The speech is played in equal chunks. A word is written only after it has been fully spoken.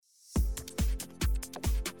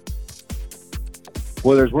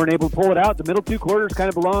Boilers weren't able to pull it out. The middle two quarters kind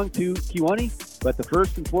of belonged to Kewanee, but the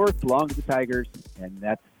first and fourth belonged to the Tigers, and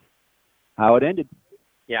that's how it ended.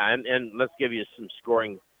 Yeah, and let's give you some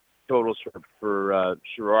scoring totals for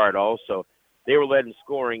Sherrard also. They were led in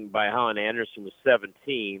scoring by Holland Anderson with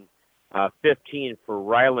 17, 15 for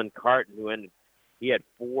Ryland Carton, he had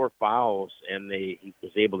 4 fouls, and he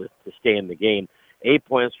was able to stay in the game. 8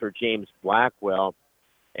 points for James Blackwell,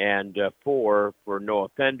 and 4 for Noah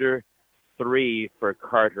Fender, 3 for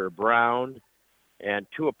Carter Brown, and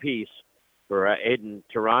 2 apiece for Aiden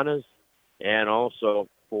Taranas, and also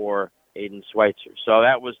for Aiden Schweitzer. So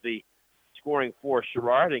that was the scoring for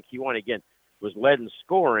Sherrard, and Kewanee, again, was led in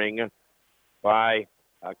scoring by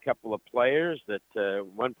a couple of players,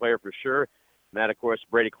 one player for sure, and that, of course,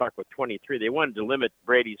 Brady Clark with 23. They wanted to limit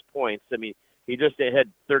Brady's points. I mean, he just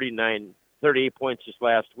had 38 points just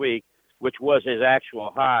last week, which was his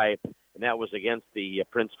actual high, and that was against the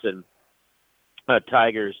Princeton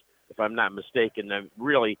Tigers, if I'm not mistaken.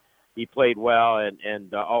 Really, he played well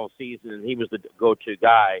and all season, and he was the go-to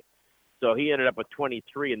guy. So he ended up with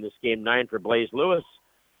 23 in this game, 9 for Blaze Lewis,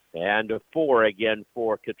 and 4 again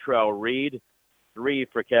for Cottrell Reed, 3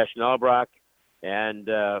 for Cash Nelbrock, and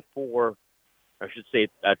 2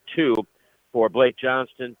 for Blake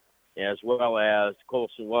Johnston, as well as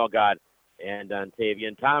Colson Walgott and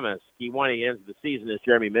Ontavian Thomas. Kewanee ends the season, as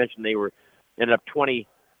Jeremy mentioned, they ended up 22-9,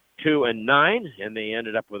 and they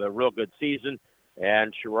ended up with a real good season.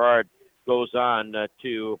 And Sherrard goes on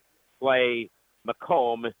to play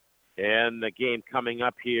Macomb in the game coming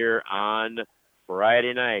up here on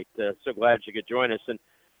Friday night. So glad you could join us. And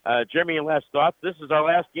Jeremy, your last thoughts? This is our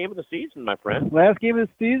last game of the season, my friend. Last game of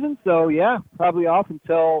the season, so yeah, probably off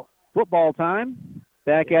until football time.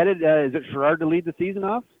 Back at it. Is it Sherrard to lead the season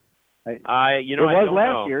off? It was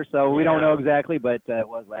last year, so we don't know exactly, but it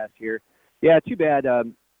was last year. Yeah, too bad.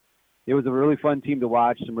 It was a really fun team to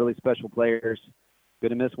watch, some really special players. Going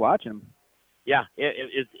to miss watching them. Yeah,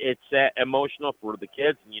 it's emotional for the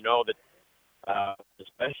kids, and you know that,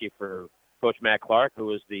 especially for Coach Matt Clark,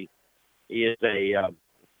 his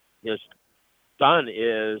son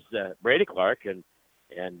is Brady Clark, and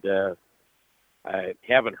I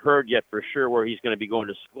haven't heard yet for sure where he's going to be going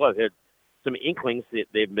to school. I've had some inklings that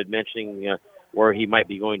they've been mentioning where he might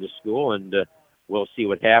be going to school, and we'll see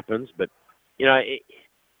what happens. But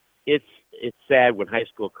it's sad when high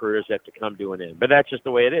school careers have to come to an end. But that's just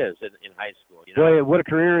the way it is in high school. Boy, what a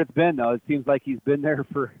career it's been, though. It seems like he's been there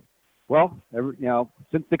for,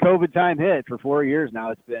 since the COVID time hit for 4 years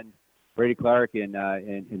now. It's been Brady Clark in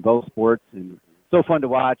both sports, and so fun to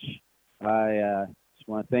watch. I just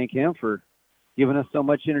want to thank him for giving us so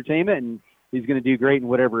much entertainment, and he's going to do great in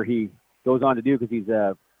whatever he goes on to do because he's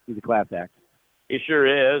a class act. He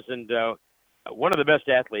sure is, and one of the best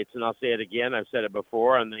athletes, and I'll say it again. I've said it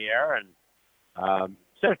before on the air, and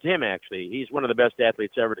said it to him, actually. He's one of the best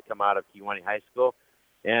athletes ever to come out of Kewanee High School,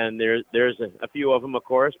 and there's a few of them, of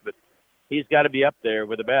course, but he's got to be up there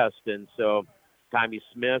with the best. And so Tommy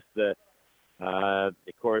Smith, of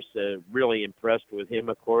course, really impressed with him,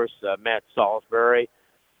 of course, Matt Salisbury.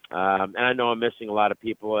 And I know I'm missing a lot of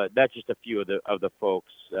people. That's just a few of the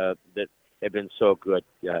folks that have been so good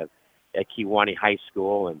at Kewanee High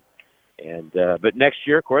School. But next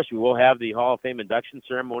year, of course, we will have the Hall of Fame induction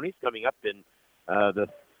ceremonies coming up in the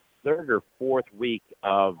 3rd or 4th week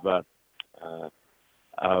of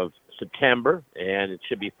September, and it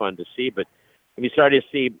should be fun to see. But we started to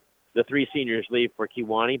see the 3 seniors leave for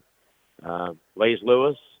Kewanee: Blaze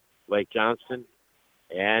Lewis, Blake Johnston,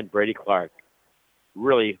 and Brady Clark.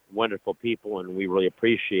 Really wonderful people, and we really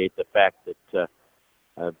appreciate the fact that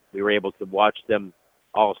we were able to watch them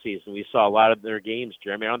all season. We saw a lot of their games,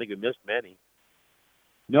 Jeremy. I don't think we missed many.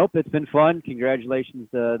 Nope, it's been fun. Congratulations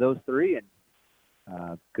to those 3,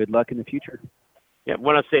 and good luck in the future. Yeah, I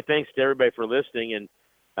want to say thanks to everybody for listening, and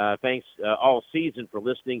thanks all season for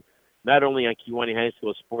listening, not only on Kewanee High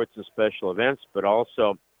School Sports and Special Events, but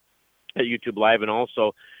also at YouTube Live and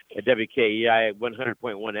also at WKEI 100.1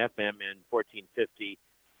 FM and 1450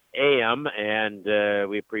 AM. And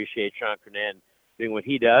we appreciate Sean Kernan doing what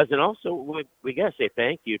he does. And also, we got to say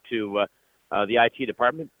thank you to the IT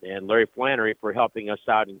department and Larry Flannery for helping us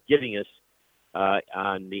out and getting us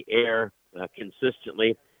on the air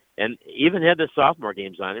consistently, and even had the sophomore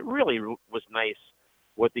games on. It really was nice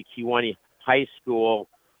what the Kewanee High School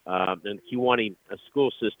and Kewanee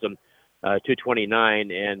school system,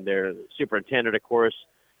 229, and their superintendent, of course,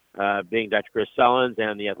 being Dr. Chris Sullins,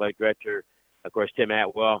 and the athletic director, of course, Tim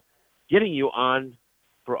Atwell, getting you on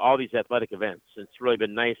for all these athletic events. It's really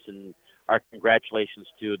been nice, and our congratulations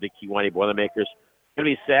to the Kewanee Boilermakers. It's going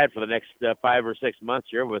to be sad for the next 5 or 6 months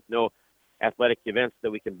here with no athletic events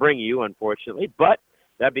that we can bring you, unfortunately. But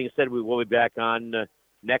that being said, we will be back on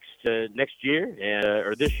next year,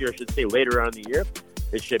 or this year, I should say, later on in the year.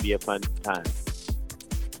 It should be a fun time.